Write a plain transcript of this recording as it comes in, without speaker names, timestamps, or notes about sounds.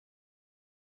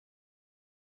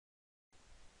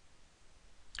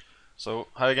So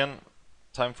hi again,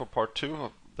 time for part 2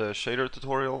 of the shader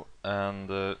tutorial, and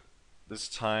this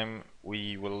time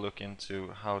we will look into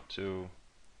how to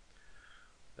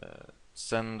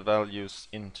send values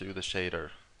into the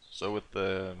shader. So with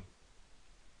the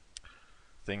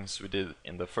things we did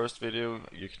in the first video,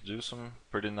 you can do some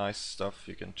pretty nice stuff.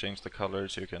 You can change the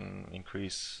colors, you can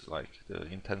increase like the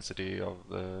intensity of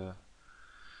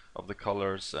the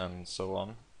colors and so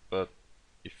on. But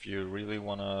if you really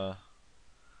wanna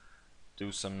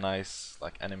do some nice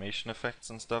like animation effects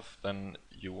and stuff, then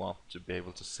you want to be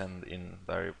able to send in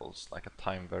variables like a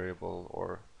time variable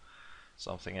or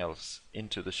something else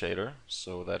into the shader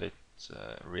so that it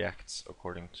reacts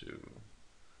according to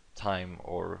time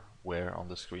or where on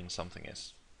the screen something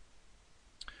is.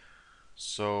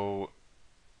 So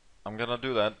I'm gonna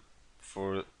do that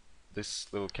for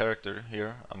this little character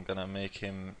here. I'm gonna make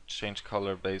him change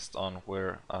color based on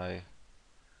where I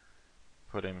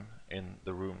put him in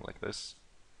the room like this.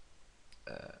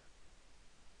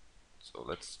 So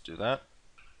let's do that,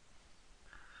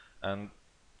 and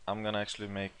I'm gonna actually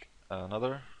make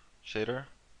another shader.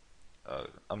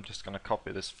 I'm just gonna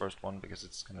copy this first one because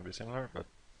it's gonna be similar, but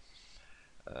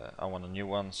I want a new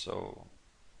one, so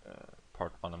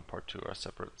part 1 and part 2 are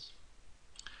separate.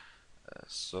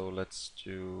 So let's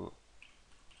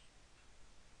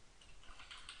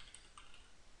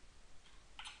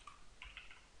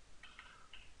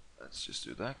just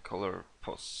do that, color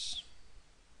pos.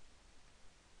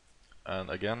 And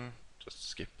again, just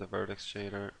skip the vertex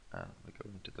shader and we go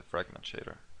into the fragment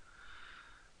shader.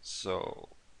 So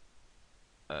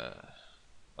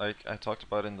like I talked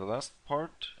about in the last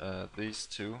part, these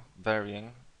two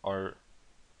varying are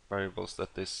variables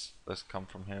that this come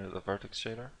from here, the vertex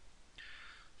shader.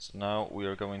 So now we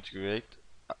are going to create,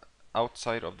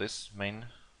 outside of this main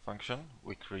function,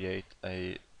 we create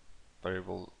a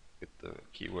variable with the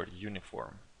keyword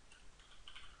uniform.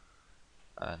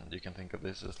 And you can think of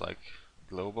this as like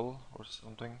global or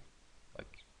something,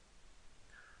 like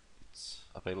it's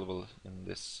available in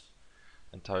this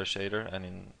entire shader and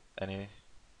in any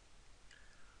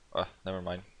never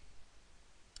mind.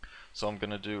 So I'm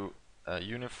gonna do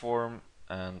uniform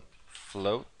and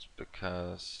float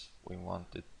because we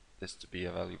wanted this to be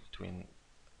a value between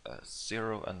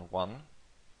 0 and 1,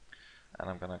 and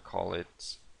I'm gonna call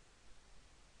it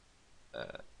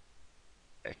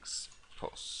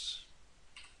expos.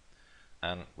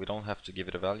 And we don't have to give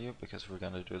it a value because we're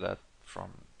gonna do that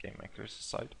from GameMaker's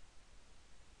side.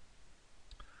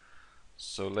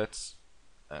 So let's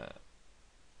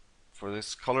for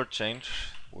this color change,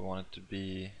 we want it to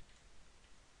be,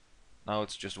 now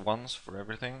it's just ones for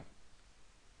everything,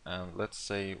 and let's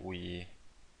say we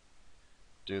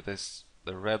do this,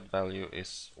 the red value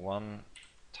is 1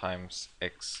 times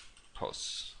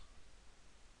expos.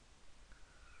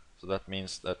 So that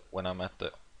means that when I'm at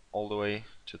the all the way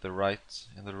to the right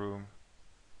in the room,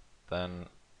 then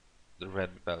the red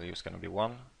value is going to be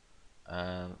 1,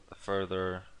 and the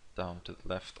further down to the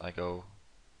left I go,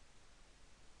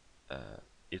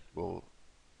 it will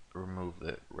remove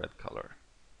the red color.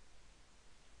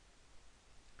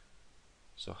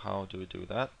 So how do we do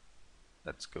that?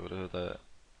 Let's go to the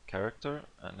character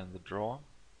and in the draw.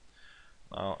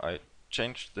 Now I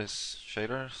changed this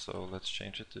shader, so let's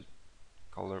change it to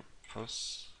color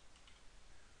pos.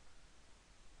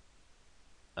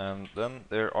 And then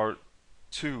there are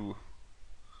 2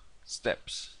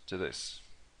 steps to this.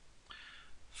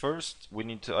 First, we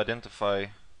need to identify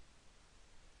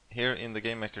here in the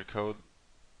GameMaker code.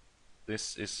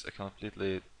 This is a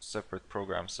completely separate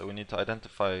program, so we need to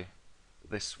identify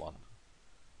this one.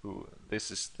 This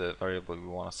is the variable we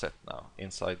want to set now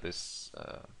inside this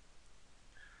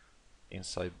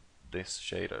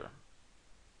shader.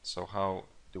 So how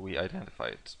do we identify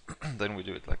it? Then we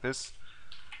do it like this.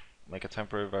 Make a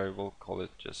temporary variable, call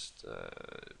it just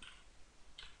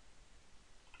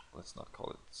let's not call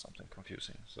it something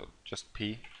confusing, so just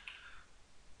p.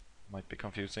 Might be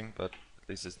confusing, but at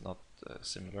least it's not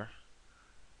similar.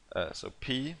 So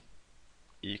p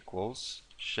equals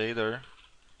shader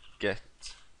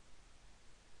get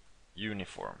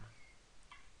uniform.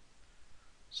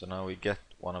 So now we get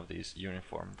one of these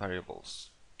uniform variables,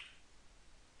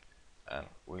 and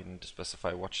we need to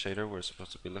specify what shader we're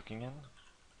supposed to be looking in.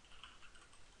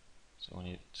 So we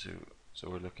need to, so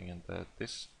we're looking in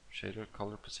this shader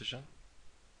color position,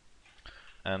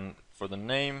 and for the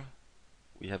name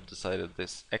we have decided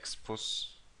this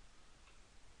expos,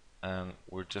 and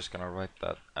we're just gonna write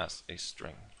that as a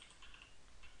string,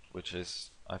 which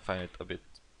is, I find it a bit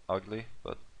ugly,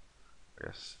 but I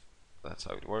guess that's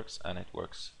how it works, and it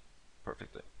works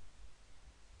perfectly.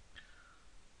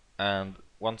 And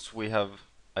once we have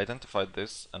identified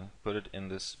this and put it in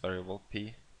this variable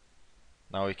p,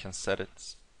 now we can set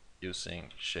it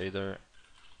using shader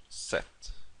set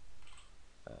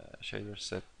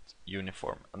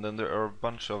uniform, and then there are a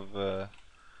bunch of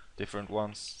different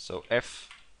ones. So F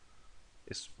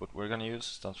is what we're gonna use,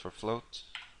 stands for float.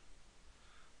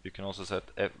 You can also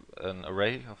set an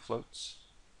array of floats,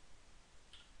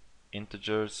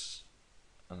 integers,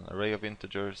 an array of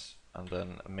integers, and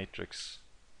then a matrix,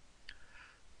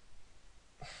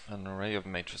 an array of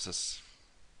matrices.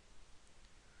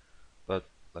 But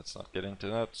let's not get into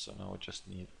that, so now we just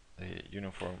need a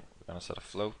uniform. We're gonna set a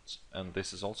float, and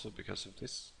this is also because of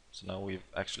this. So now we've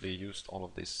actually used all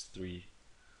of these three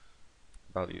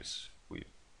values. We've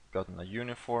gotten a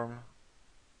uniform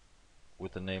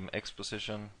with the name x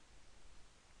position,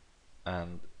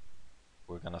 and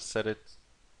we're gonna set it,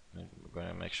 and we're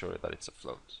gonna make sure that it's a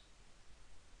float.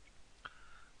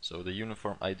 So the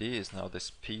uniform ID is now this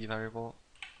p variable,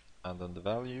 and then the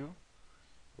value,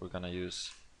 we're gonna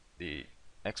use the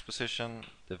x position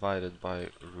divided by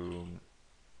room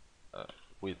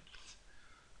width,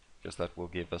 because that will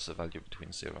give us a value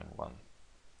between 0 and 1.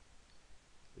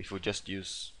 If we just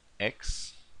use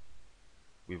x,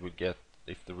 we would get,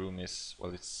 if the room is,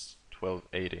 well, it's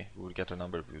 1280, we would get a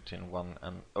number between 1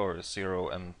 and, or 0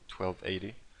 and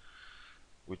 1280,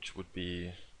 which would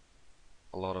be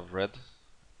a lot of red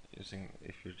using,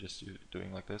 if you're just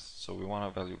doing like this. So we want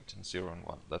a value between 0 and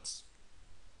 1. That's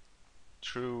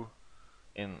true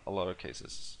in a lot of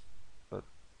cases, but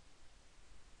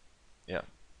yeah,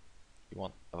 you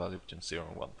want a value between 0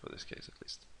 and 1 for this case at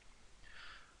least.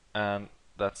 And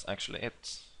that's actually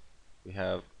it. We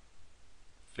have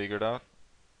figured out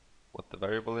what the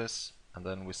variable is, and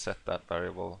then we set that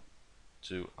variable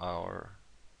to our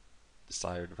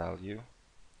desired value.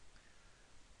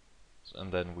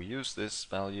 And then we use this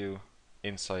value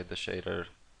inside the shader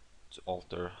to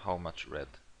alter how much red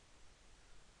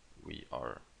we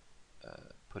are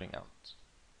putting out.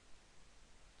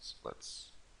 So let's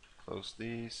close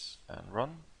these and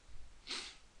run.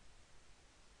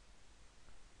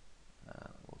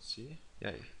 And we'll see.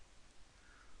 Yay.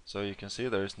 So you can see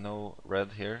there is no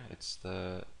red here, it's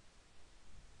the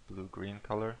blue-green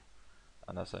color,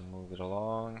 and as I move it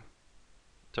along,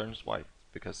 it turns white,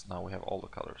 because now we have all the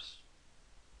colors.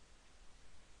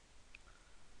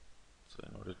 So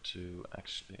in order to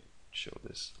actually show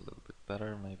this a little bit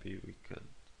better, maybe we could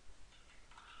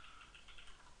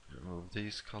remove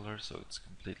these colors so it's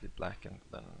completely black, and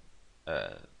then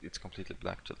it's completely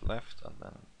black to the left and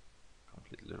then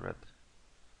completely red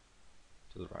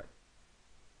to the right.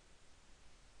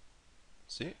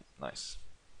 See? Nice.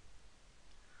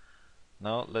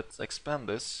 Now let's expand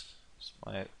this. So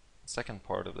my second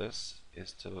part of this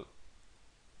is to,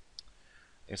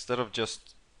 instead of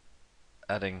just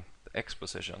adding the x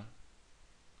position,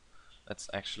 let's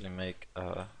actually make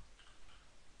a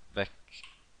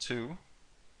vec2.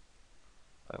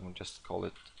 I will just call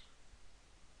it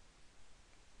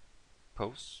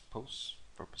pose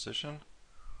for position,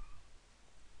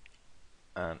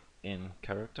 and in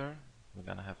character we're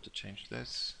gonna have to change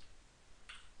this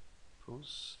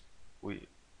pose. We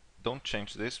don't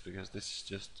change this because this is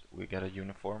just, we get a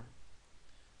uniform,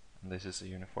 and this is a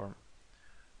uniform,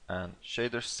 and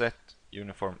shader set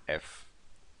uniform f.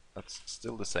 That's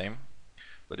still the same,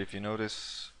 but if you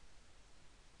notice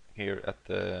here at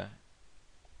the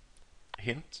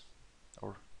hint,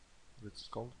 or what it's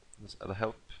called, the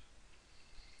help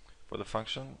for the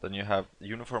function, then you have the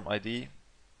uniform ID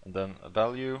and then a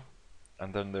value,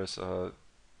 and then there's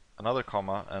another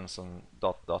comma and some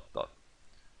dot dot dot.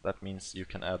 That means you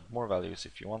can add more values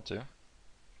if you want to.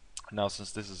 Now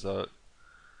since this is a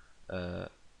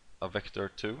vector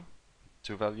 2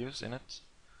 values in it,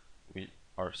 we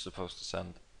are supposed to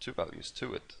send 2 values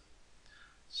to it.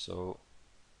 So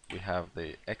we have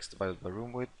the x divided by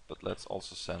room width, but let's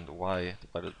also send y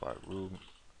divided by room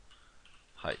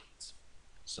height.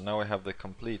 So now we have the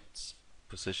complete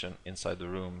position inside the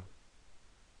room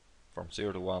from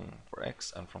 0 to 1 for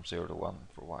x and from 0 to 1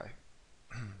 for y.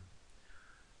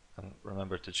 And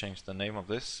remember to change the name of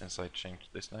this since I changed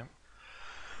this name.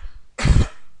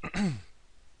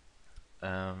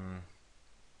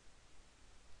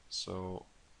 So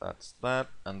that's that,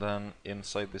 and then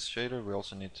inside this shader we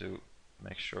also need to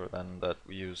make sure then that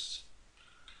we use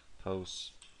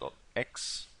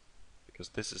pose.x, because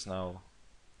this is now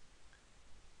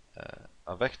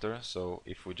a vector. So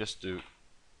if we just do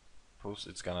pose,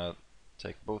 it's gonna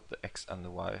take both the x and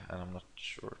the y, and I'm not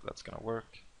sure if that's gonna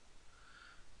work.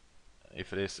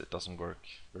 If it is, it doesn't work,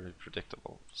 very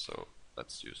predictable. So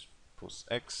let's use pose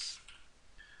x,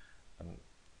 and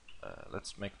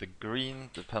let's make the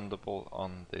green dependable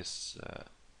on this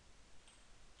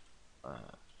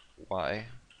y,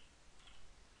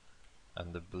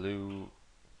 and the blue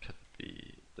could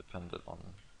be dependent on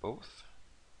both.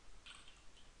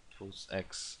 Suppose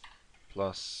x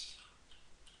plus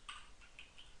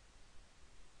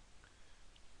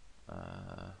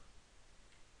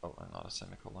oh, and not a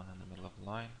semicolon in the middle of the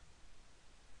line.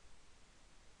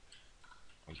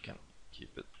 We can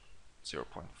keep it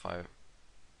 0.5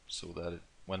 so that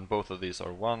when both of these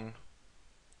are 1,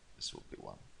 this will be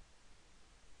 1.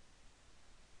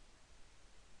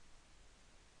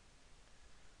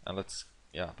 And let's,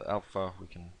 yeah, the alpha we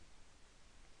can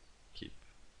keep.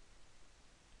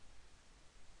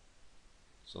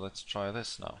 So let's try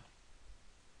this now.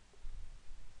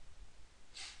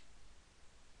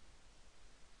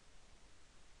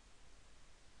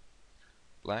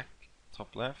 Black,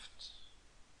 top left,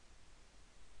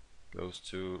 goes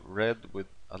to red with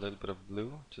a little bit of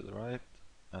blue to the right,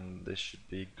 and this should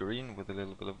be green with a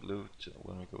little bit of blue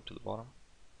when we go to the bottom.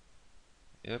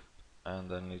 Yep, and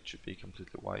then it should be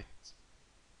completely white,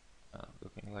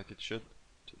 looking like it should,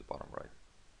 to the bottom right.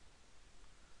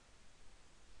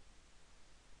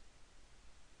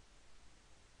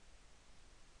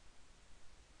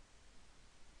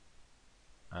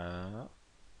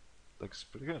 Looks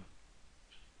pretty good.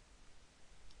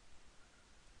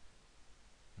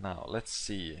 Now let's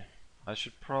see. I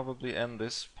should probably end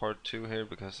this part 2 here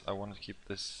because I want to keep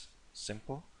this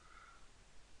simple,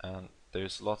 and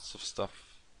there's lots of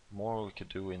stuff more we could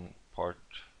do in part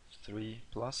 3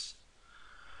 plus.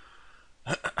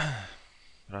 But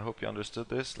I hope you understood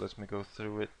this. Let me go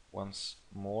through it once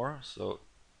more. So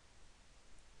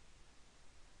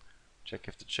check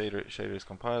if the shader is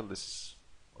compiled. This is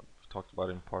what we talked about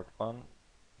in part 1.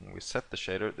 And we set the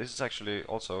shader. This is actually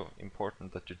also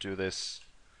important that you do this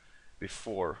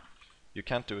before. You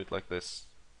can't do it like this,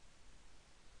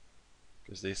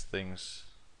 because these things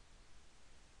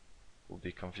will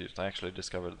be confused. I actually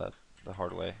discovered that the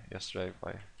hard way yesterday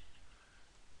by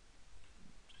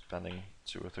spending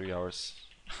 2 or 3 hours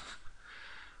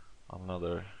on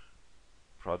another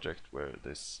project where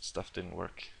this stuff didn't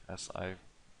work as I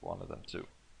wanted them to,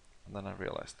 and then I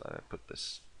realized that I put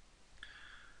this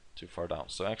too far down.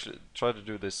 So actually try to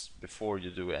do this before you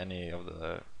do any of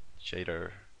the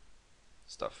shader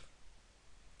stuff.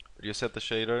 But you set the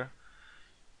shader,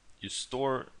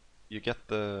 you get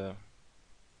the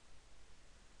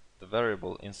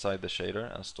variable inside the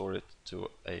shader and store it to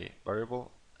a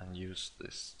variable, and use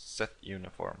this set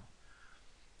uniform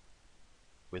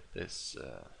with this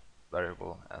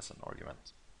variable as an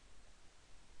argument.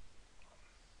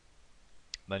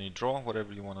 Then you draw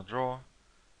whatever you want to draw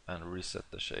and reset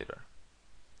the shader.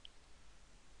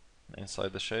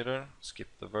 Inside the shader, skip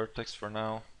the vertex for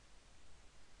now.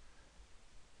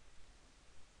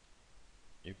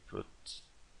 You put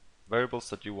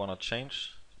variables that you want to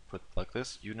change. You put like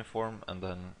this, uniform, and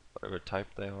then whatever type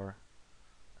they are,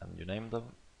 and you name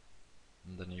them,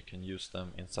 and then you can use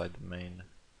them inside the main.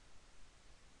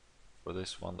 For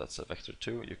this one that's a vector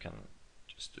 2, you can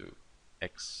just do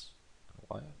x and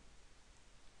y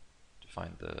to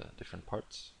find the different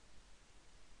parts.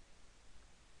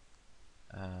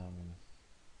 And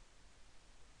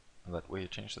that way you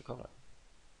change the color.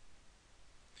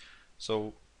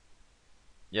 So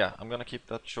yeah, I'm gonna keep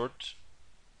that short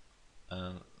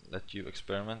and let you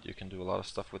experiment. You can do a lot of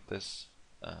stuff with this,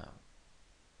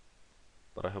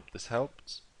 but I hope this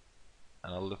helped,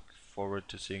 and I'll look forward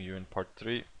to seeing you in part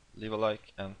 3. Leave a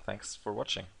like, and thanks for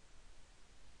watching.